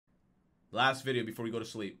Last video before we go to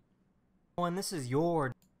sleep. This is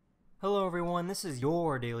your... Hello everyone, this is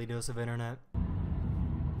your Daily Dose of Internet.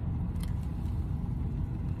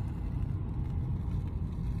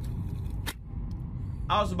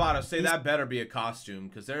 I was about to say that better be a costume,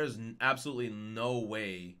 because there is absolutely no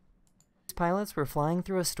way. Pilots were flying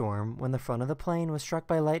through a storm when the front of the plane was struck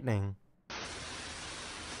by lightning.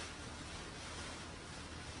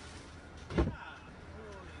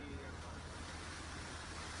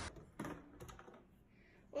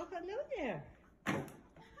 Well, hello there. Come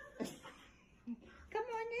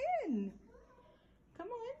on in. Come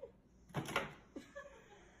on.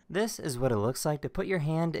 This is what it looks like to put your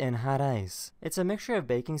hand in hot ice. It's a mixture of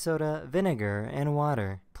baking soda, vinegar, and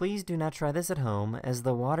water. Please do not try this at home, as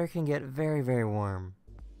the water can get very, very warm.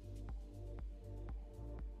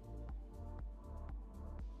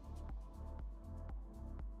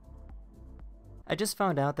 I just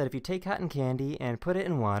found out that if you take cotton candy and put it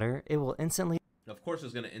in water, it will instantly... Of course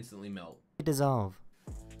it's going to instantly melt. ...dissolve.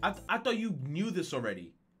 I thought you knew this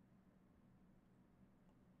already.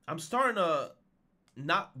 I'm starting to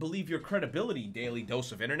not believe your credibility, Daily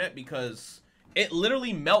Dose of Internet, because it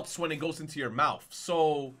literally melts when it goes into your mouth.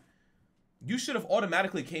 So you should have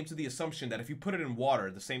automatically came to the assumption that if you put it in water,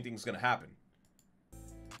 the same thing's going to happen.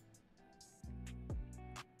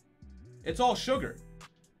 It's all sugar.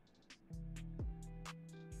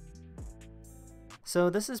 So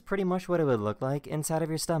this is pretty much what it would look like inside of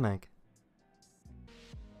your stomach.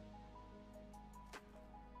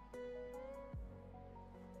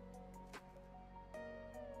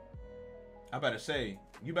 I better say,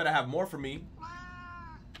 you better have more for me.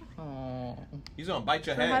 Oh. He's gonna bite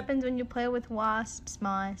your What head. happens when you play with wasps,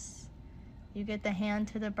 Moss? You get the hand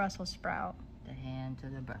to the Brussels sprout. The hand to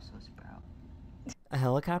the Brussels sprout. A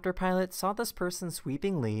helicopter pilot saw this person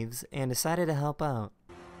sweeping leaves and decided to help out.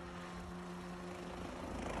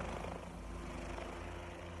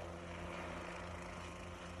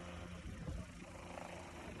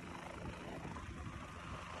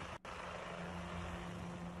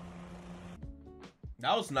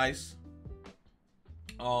 That was nice.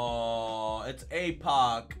 Oh, it's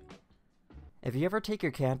APOC. If you ever take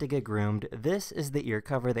your cat to get groomed, this is the ear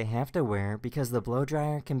cover they have to wear because the blow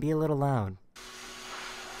dryer can be a little loud.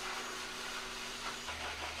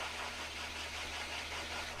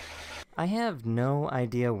 I have no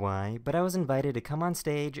idea why, but I was invited to come on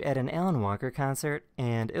stage at an Alan Walker concert,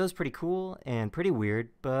 and it was pretty cool and pretty weird,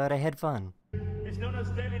 but I had fun. It's known as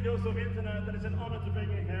Daily Dose of Internet, and it's an honor to bring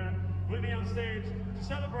you here with me on stage to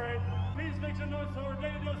celebrate. Please make some noise for our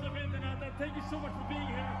Daily Dose of Internet, and thank you so much for being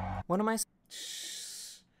here. One of my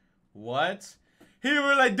What? Here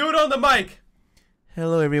we're like, do it on the mic.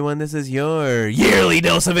 Hello everyone, this is your yearly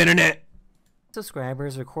dose of internet.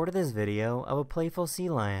 subscribers recorded this video of a playful sea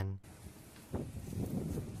lion.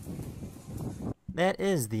 That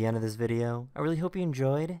is the end of this video. I really hope you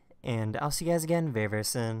enjoyed, and I'll see you guys again very, very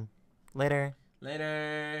soon. Later.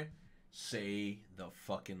 Later. Say the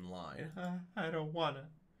fucking line. I don't wanna.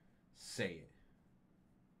 Say it.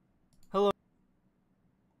 Hello.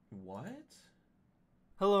 What?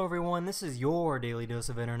 Hello everyone, this is your Daily Dose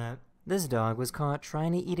of Internet. This dog was caught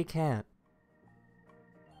trying to eat a cat.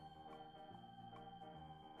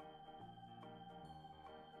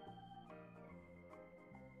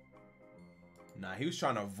 Nah, he was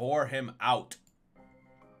trying to vor him out.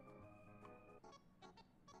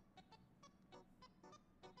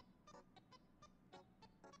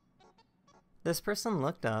 This person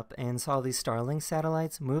looked up and saw these Starlink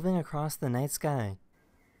satellites moving across the night sky.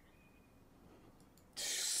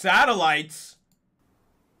 Satellites?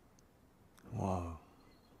 Whoa.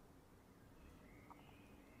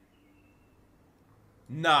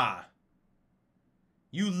 Nah.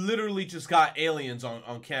 You literally just got aliens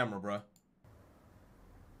on camera, bruh.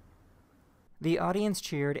 The audience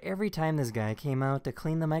cheered every time this guy came out to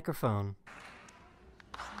clean the microphone.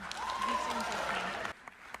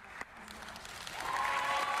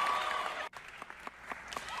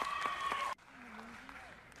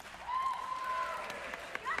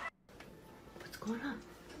 What's going on?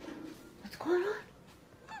 What's going on?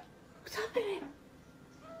 What's happening?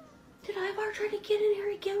 Did Ivar try to get in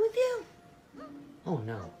here again with you? Oh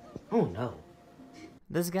no. Oh no.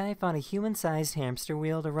 This guy found a human-sized hamster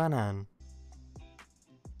wheel to run on.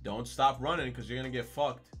 Don't stop running because you're going to get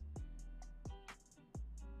fucked.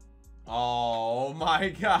 Oh my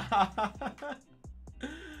god.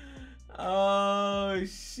 Oh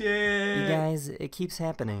shit. You guys, it keeps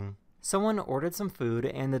happening. Someone ordered some food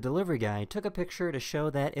and the delivery guy took a picture to show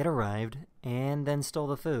that it arrived and then stole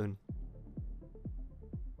the food.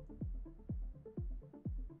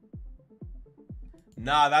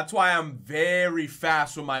 Nah, that's why I'm very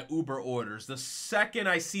fast with my Uber orders. The second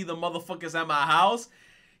I see the motherfuckers at my house,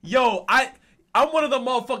 yo, I'm one of the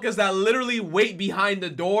motherfuckers that literally wait behind the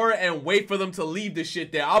door and wait for them to leave the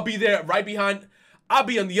shit there. I'll be there right behind. I'll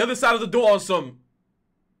be on the other side of the door on some.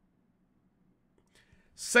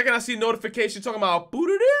 Second I see notification talking about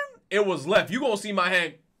booted in, it was left. You gonna see my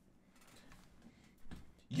hand.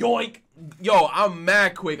 Yoink. Yo, I'm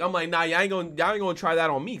mad quick. I'm like, nah, y'all ain't gonna try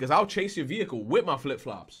that on me, because I'll chase your vehicle with my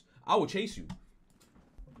flip-flops. I will chase you.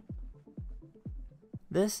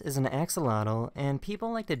 This is an axolotl, and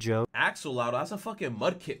people like to joke Axolotl, that's a fucking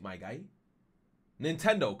mud kit, my guy.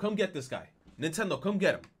 Nintendo, come get this guy. Nintendo, come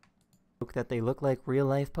get him. that they look like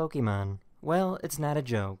real-life Pokemon. Well, it's not a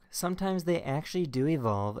joke. Sometimes they actually do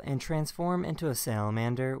evolve and transform into a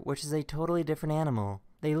salamander, which is a totally different animal.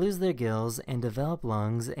 They lose their gills and develop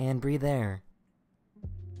lungs and breathe air.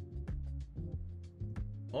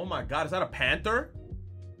 Oh my god, is that a panther?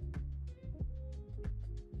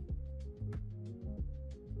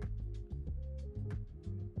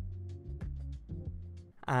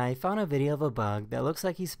 I found a video of a bug that looks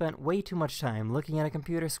like he spent way too much time looking at a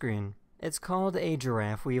computer screen. It's called a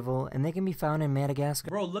giraffe weevil, and they can be found in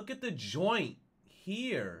Madagascar. Bro, look at the joint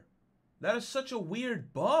here. That is such a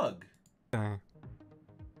weird bug.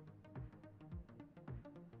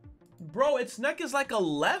 Bro, its neck is like a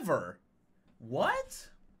lever. What?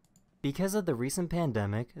 Because of the recent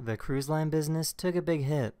pandemic, the cruise line business took a big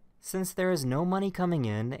hit. Since there is no money coming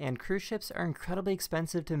in and cruise ships are incredibly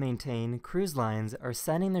expensive to maintain, cruise lines are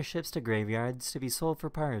sending their ships to graveyards to be sold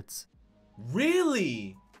for parts.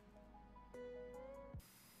 Really?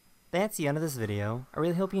 That's the end of this video. I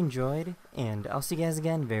really hope you enjoyed, and I'll see you guys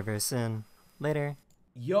again very, very soon. Later.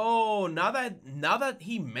 Yo, now that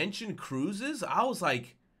he mentioned cruises, I was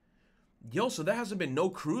like, yo, so there hasn't been no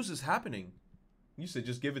cruises happening. You said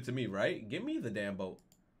just give it to me, right? Give me the damn boat.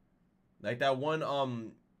 Like that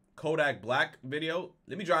one Kodak Black video.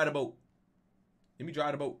 Let me drive the boat. Let me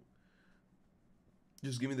drive the boat.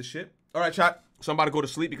 Just give me the shit. All right, chat. So I'm about to go to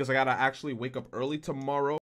sleep because I gotta actually wake up early tomorrow.